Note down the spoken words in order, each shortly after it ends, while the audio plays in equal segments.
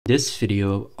this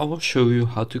video, I will show you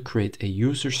how to create a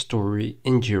user story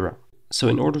in Jira. So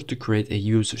in order to create a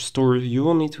user story, you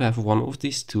will need to have one of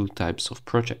these two types of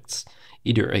projects,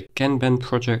 either a Kanban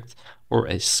project or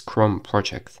a Scrum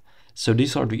project. So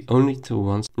these are the only two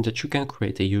ones that you can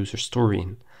create a user story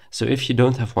in. So if you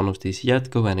don't have one of these yet,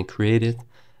 go ahead and create it.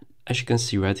 As you can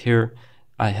see right here,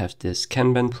 I have this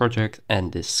Kanban project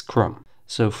and this Scrum.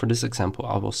 So for this example,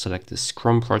 I will select the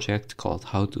Scrum project called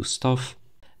How to Stuff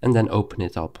and then open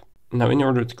it up. Now, in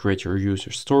order to create your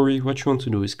user story, what you want to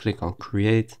do is click on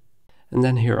Create. And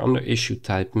then here under Issue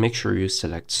Type, make sure you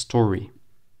select Story.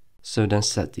 So then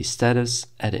set the status,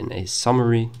 add in a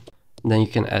summary. Then you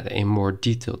can add a more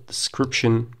detailed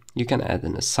description. You can add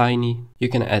an assignee. You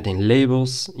can add in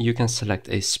labels. You can select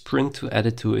a sprint to add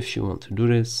it to if you want to do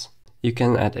this. You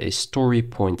can add a story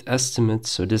point estimate.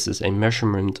 So this is a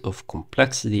measurement of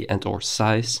complexity and or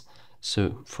size.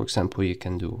 So for example, you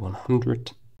can do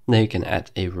 100. Then you can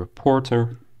add a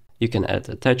reporter. You can add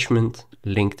attachment,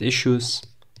 linked issues.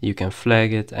 You can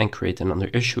flag it and create another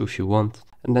issue if you want.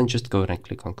 And then just go ahead and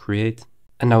click on Create.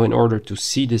 And now in order to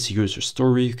see this user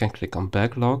story, you can click on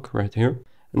Backlog right here.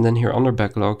 And then here under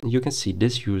Backlog, you can see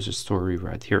this user story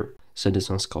right here. So this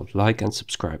one's called Like and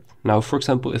Subscribe. Now, for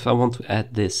example, if I want to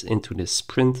add this into this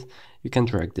sprint, you can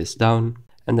drag this down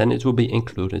and then it will be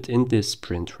included in this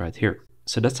sprint right here.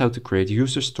 So that's how to create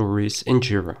user stories in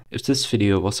Jira. If this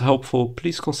video was helpful,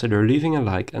 please consider leaving a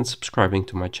like and subscribing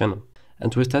to my channel.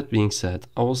 And with that being said,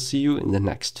 I will see you in the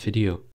next video.